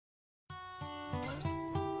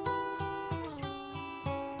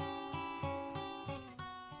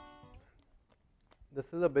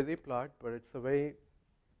This is a busy plot, but it's a very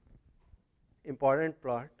important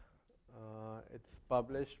plot. It's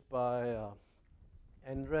published by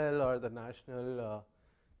NREL, or the National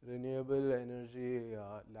Renewable Energy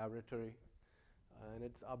Laboratory, and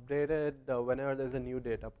it's updated whenever there's a new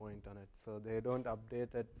data point on it. So they don't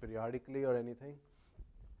update it periodically or anything,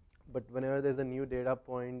 but whenever there's a new data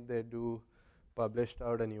point, they do publish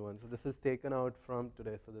out a new one. So this is taken out from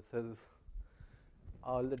today. So this is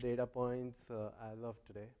all the data points as of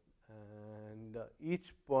today, and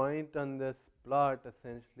each point on this plot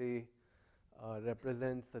essentially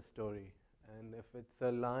represents a story. And if it's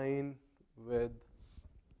a line with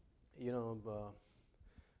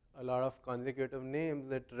a lot of consecutive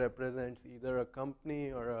names, it represents either a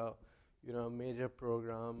company or a major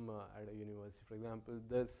program at a university. For example,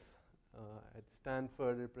 this at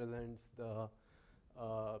Stanford represents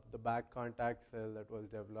the back contact cell that was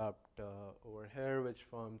developed over here, which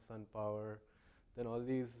forms sun power. Then all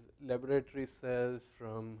these laboratory cells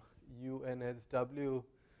from UNSW,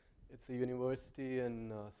 it's a university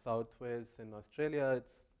in South Wales in Australia.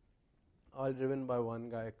 It's all driven by one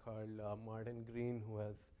guy called Martin Green, who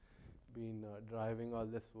has been driving all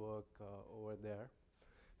this work over there.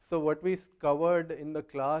 So what we covered in the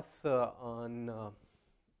class on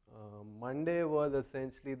Monday was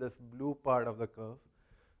essentially this blue part of the curve,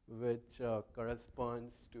 which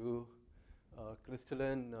corresponds to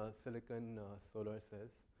crystalline silicon solar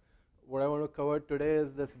cells. What I want to cover today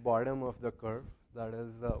is this bottom of the curve, that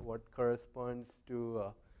is what corresponds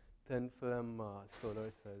to thin film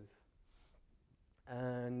solar cells.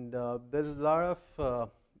 And there's a lot of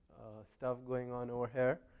stuff going on over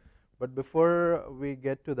here. But before we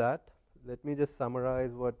get to that, let me just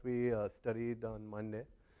summarize what we studied on Monday.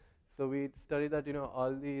 So we studied that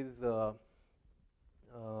all these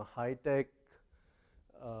high-tech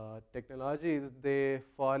technologies, they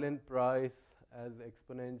fall in price as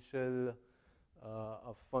exponential,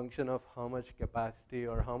 a function of how much capacity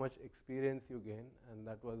or how much experience you gain, and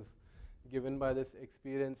that was given by this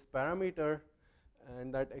experience parameter.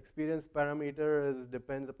 And that experience parameter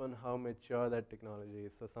depends upon how mature that technology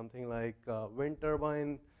is. So something like wind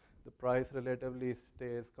turbine, the price relatively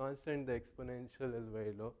stays constant, the exponential is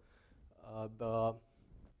very low.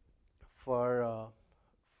 For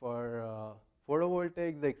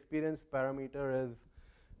photovoltaic, the experience parameter is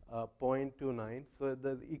 0.29. So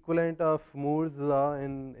the equivalent of Moore's law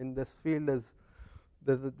in this field is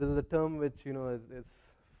there's a term which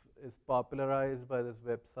is popularized by this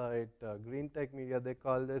website, Green Tech Media. They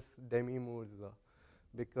call this Deemi-Moore's law,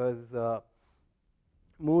 because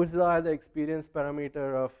Moore's law has the experience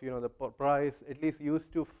parameter of the price at least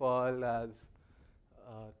used to fall as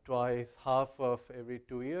twice, half of every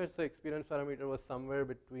 2 years. So experience parameter was somewhere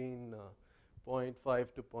between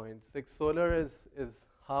 0.5 to 0.6. Solar is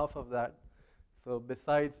half of that. So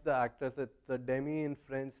besides the actors, the Demi in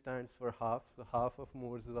French stands for half. So half of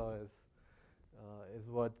Moore's law is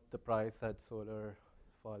what the price at solar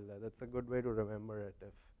fall there. That's a good way to remember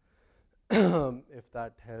it if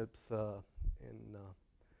that helps in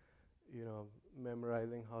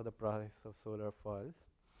memorizing how the price of solar falls.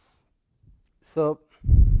 So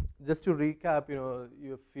just to recap,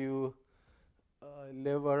 if you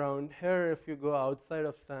live around here, if you go outside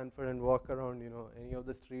of Stanford and walk around, any of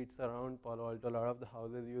the streets around Palo Alto, a lot of the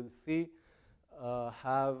houses you'll see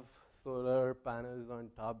have solar panels on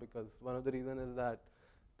top, because one of the reasons is that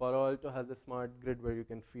Palo Alto has a smart grid where you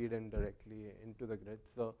can feed in directly into the grid.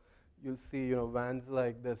 So you'll see vans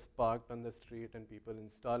like this parked on the street and people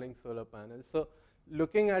installing solar panels. So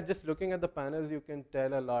looking at the panels, you can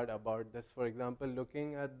tell a lot about this. For example,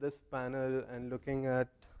 looking at this panel and looking at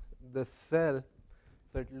this cell,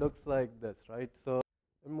 so it looks like this, right? So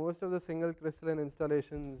most of the single crystalline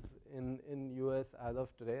installations in US as of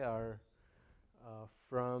today are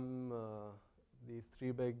from these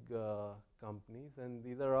three big companies, and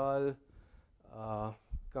these are all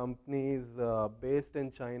companies based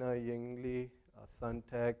in China: Yingli,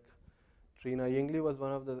 Suntech, Trina. Yingli was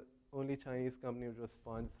one of the only Chinese company which was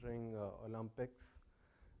sponsoring Olympics.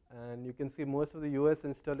 And you can see most of the US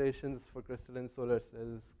installations for crystalline solar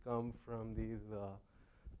cells come from these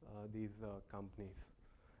companies.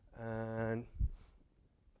 And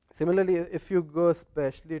similarly, if you go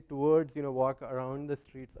especially towards, walk around the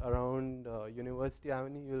streets around University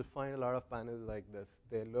Avenue, you'll find a lot of panels like this.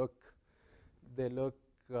 They look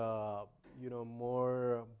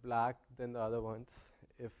more black than the other ones.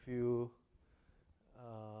 If you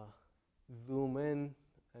zoom in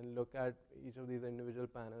and look at each of these individual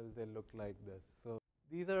panels, they look like this. So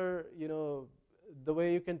these are, the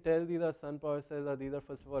way you can tell these are sun power cells are these are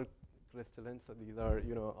first of all crystalline. So these are,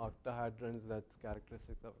 octahedrons. That's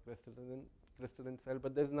characteristics of crystalline cell,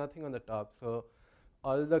 but there's nothing on the top. So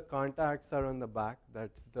all the contacts are on the back.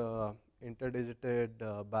 That's the interdigited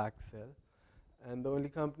back cell. And the only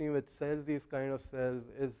company which sells these kind of cells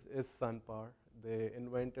is SunPower. They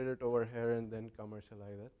invented it over here and then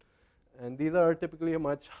commercialize it. And these are typically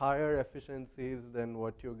much higher efficiencies than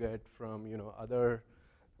what you get from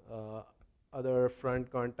other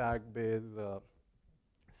front contact based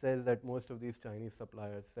cells that most of these Chinese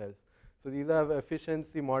suppliers sell. So these have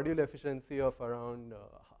module efficiency of around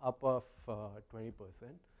up of 20%.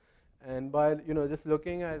 And by just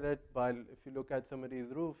looking at it, if you look at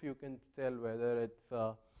somebody's roof, you can tell whether it's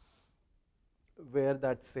where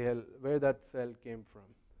that cell came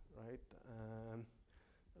from, right?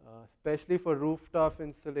 Especially for rooftop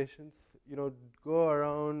installations, go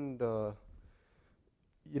around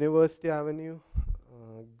University Avenue,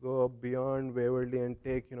 go beyond Waverly and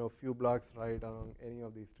take a few blocks right along any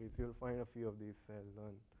of these streets. You'll find a few of these cells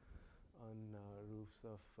on roofs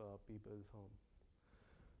of people's homes.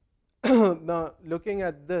 Now, looking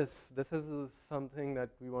at this is something that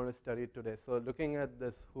we want to study today. So, looking at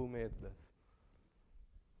this, who made this?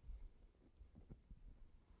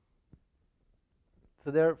 So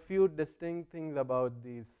there are a few distinct things about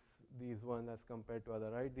these ones as compared to other,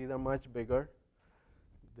 right? These are much bigger.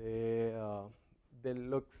 They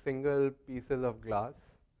look single pieces of glass,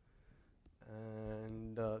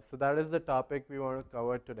 and so that is the topic we want to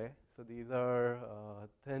cover today. So these are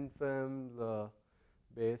thin films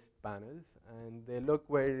based panels, and they look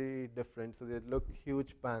very different. So they look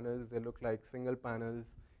huge panels. They look like single panels,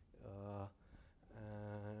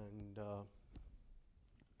 and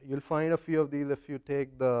you'll find a few of these if you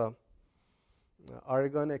take the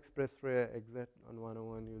Oregon Expressway exit on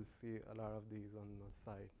 101. You'll see a lot of these on the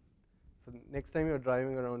side. So next time you're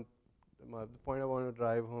driving around, the point I want to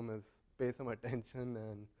drive home is pay some attention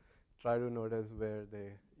and try to notice where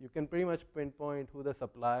you can pretty much pinpoint who the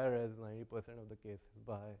supplier is 90% of the cases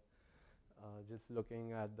by just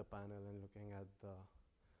looking at the panel and looking at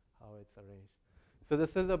how it's arranged. So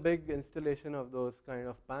this is a big installation of those kind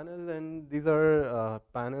of panels, and these are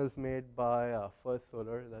panels made by First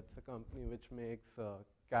Solar. That's a company which makes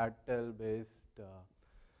CAD-TEL-based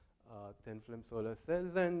thin film solar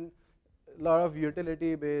cells, and a lot of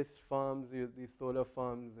utility-based farms, these solar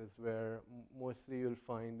farms, is where mostly you'll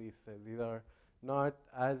find these cells. These are not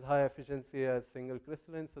as high efficiency as single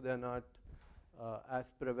crystalline, so they're not as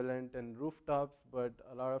prevalent in rooftops, but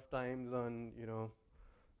a lot of times on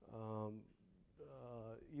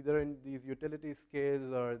either in these utility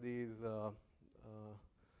scales or these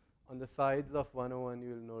on the sides of 101,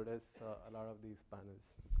 you'll notice a lot of these panels.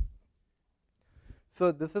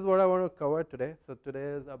 So this is what I want to cover today. So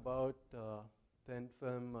today is about thin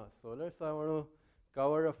film solar. So I want to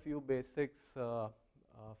cover a few basics of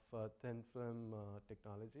thin film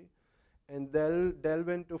technology, and delve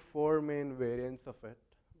into 4 main variants of it,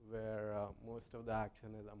 where most of the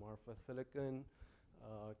action is amorphous silicon,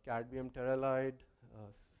 cadmium telluride,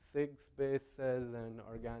 SIGS-based cells, and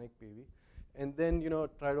organic PV, and then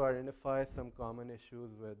try to identify some common issues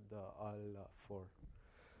with all 4.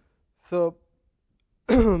 So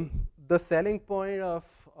the selling point of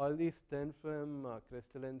all these thin film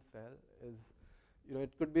crystalline cell is,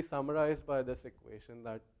 it could be summarized by this equation,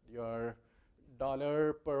 that your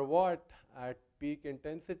dollar per watt at peak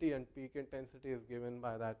intensity, and peak intensity is given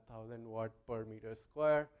by that 1000 watt per meter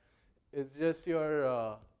square, is just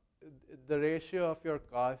your the ratio of your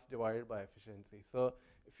cost divided by efficiency. So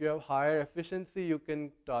if you have higher efficiency, you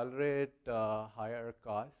can tolerate higher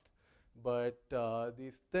cost. But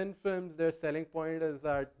these thin films, their selling point is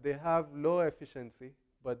that they have low efficiency,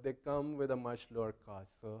 but they come with a much lower cost.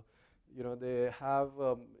 So they have,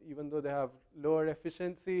 even though they have lower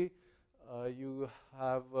efficiency, you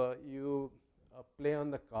play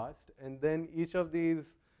on the cost. And then each of these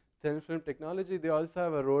thin film technology, they also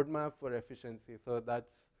have a roadmap for efficiency. So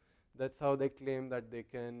that's how they claim that they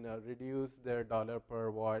can reduce their dollar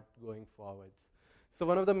per watt going forwards. So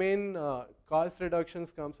one of the main cost reductions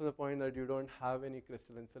comes from the point that you don't have any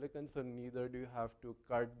crystalline silicon, so neither do you have to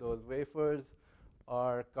cut those wafers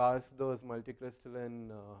or cast those multicrystalline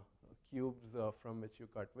cubes from which you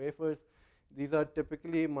cut wafers. These are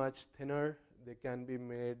typically much thinner. They can be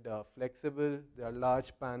made flexible. They are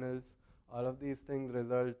large panels. All of these things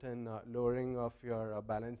result in lowering of your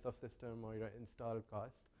balance of system or your install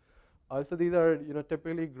cost. Also, these are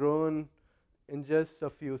typically grown in just a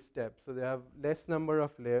few steps. So they have less number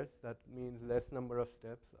of layers. That means less number of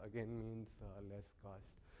steps. Again, means less cost.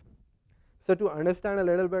 So to understand a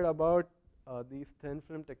little bit about these thin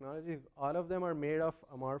film technologies, all of them are made of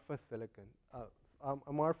amorphous silicon,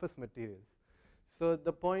 amorphous materials. So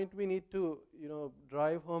the point we need to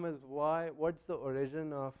drive home is what's the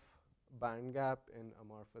origin of band gap in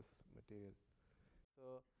amorphous material. So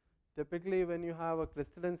typically when you have a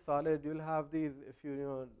crystalline solid, you'll have these, if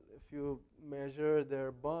you measure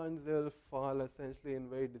their bonds, they'll fall essentially in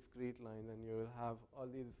very discrete lines, and you'll have all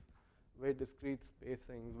these very discrete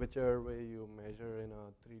spacings, whichever way you measure in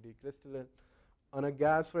a 3D crystalline. On a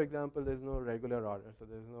gas, for example, there's no regular order, so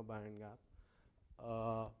there's no band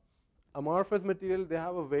gap. Amorphous material, they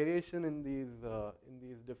have a variation in these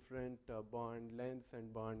different bond lengths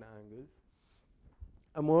and bond angles.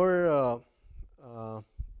 A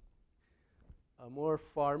more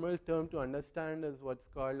formal term to understand is what's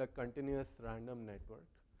called a continuous random network,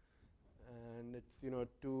 and it's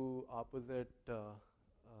two opposite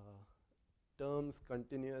terms,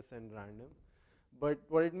 continuous and random. But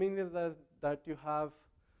what it means is that you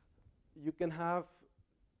can have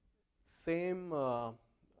same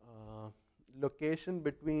location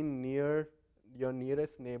between your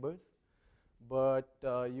nearest neighbors, but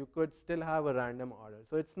you could still have a random order.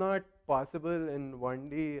 So it's not possible in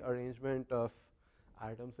 1D arrangement of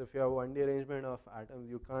atoms. If you have 1D arrangement of atoms,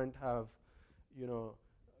 you can't have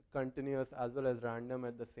continuous as well as random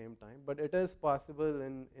at the same time. But it is possible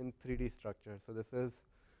in 3D structure. So this is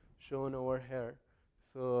shown over here.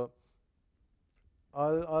 So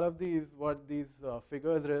all of these, what these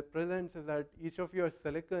figures represents is that each of your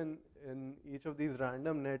silicon in each of these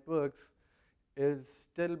random networks is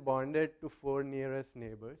still bonded to 4 nearest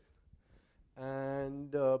neighbors,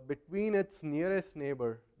 and between its nearest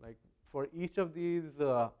neighbor, like for each of these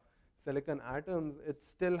silicon atoms, it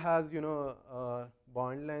still has a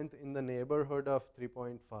bond length in the neighborhood of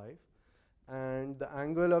 3.5, and the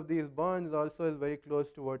angle of these bonds also is very close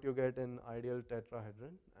to what you get in ideal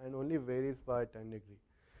tetrahedron, and only varies by 10 degrees.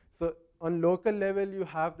 So on local level you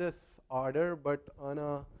have this order, but on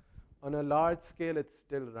a large scale it's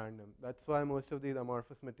still random. That's why most of these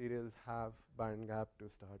amorphous materials have band gap to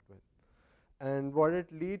start with. And what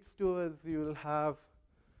it leads to is you'll have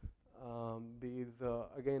these,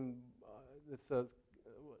 again,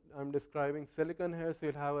 I'm describing silicon here, so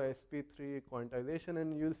you'll have a sp3 quantization,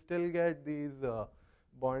 and you'll still get these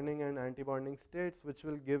bonding and anti-bonding states, which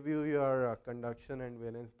will give you your conduction and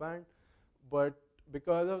valence band. But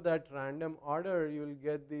because of that random order, you'll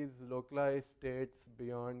get these localized states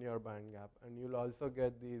beyond your band gap, and you'll also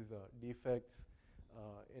get these defects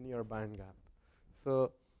in your band gap.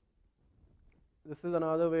 So this is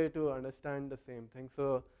another way to understand the same thing.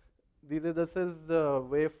 So this is the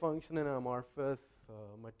wave function in amorphous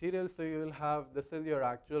material. So you will have, this is your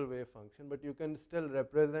actual wave function, but you can still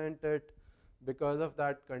represent it because of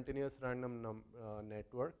that continuous random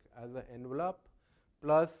network as an envelope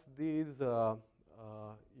plus these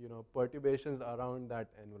perturbations around that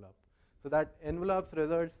envelope. So that envelope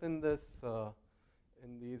results in this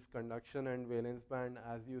in these conduction and valence band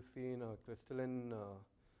as you see in a crystalline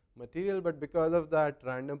material, but because of that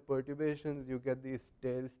random perturbations you get these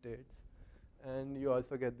tail states, and you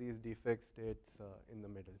also get these defect states in the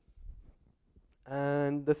middle.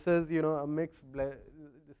 And this is a mixed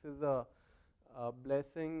this is a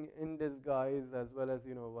blessing in disguise, as well as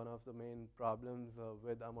one of the main problems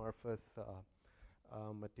with amorphous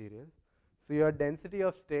material. So your density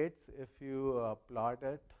of states, if you plot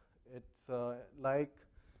it, it's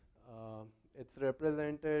it's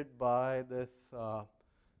represented by this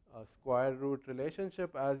square root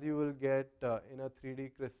relationship, as you will get in a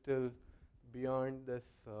 3D crystal beyond this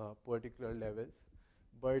particular levels.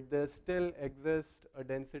 But there still exists a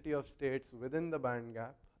density of states within the band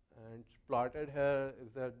gap, and plotted here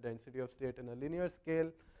is the density of state in a linear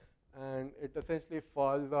scale, and it essentially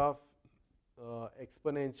falls off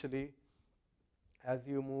exponentially as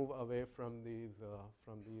you move away from these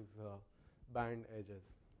band edges.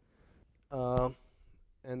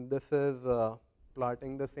 And this is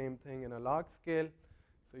plotting the same thing in a log scale.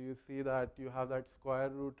 So you see that you have that square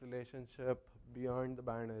root relationship beyond the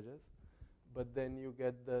band edges, but then you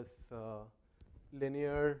get this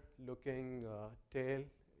linear looking tail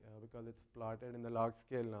because it's plotted in the log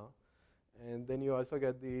scale now. And then you also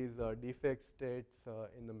get these defect states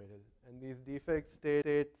in the middle. And these defect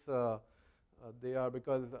states, they are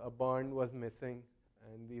because a bond was missing,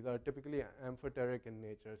 and these are typically amphoteric in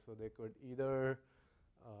nature. So they could either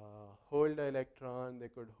hold an electron, they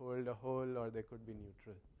could hold a hole, or they could be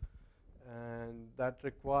neutral. And that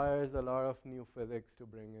requires a lot of new physics to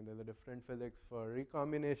bring in. There's a different physics for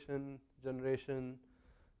recombination generation.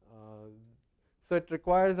 So it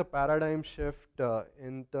requires a paradigm shift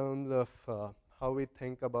in terms of how we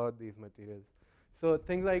think about these materials. So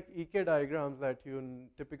things like EK diagrams that you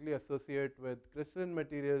typically associate with crystalline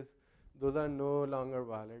materials, those are no longer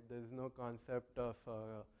valid. There is no concept of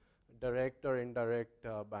direct or indirect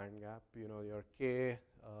band gap. You know, your K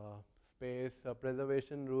space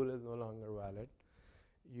preservation rule is no longer valid.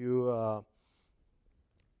 You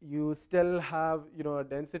you still have, you know, a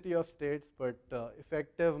density of states, but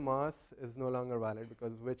effective mass is no longer valid,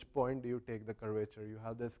 because which point do you take the curvature? You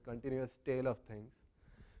have this continuous tail of things.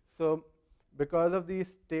 So because of these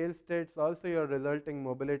tail states, also your resulting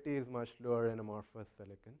mobility is much lower in amorphous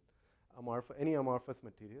silicon, any amorphous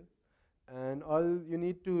material. And all you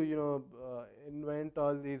need to, you know, invent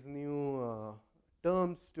all these new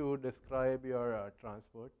terms to describe your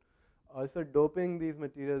transport. Also, doping these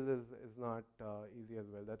materials is not easy as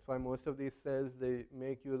well. That's why most of these cells, they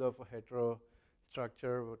make use of a hetero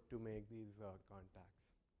structure to make these contacts.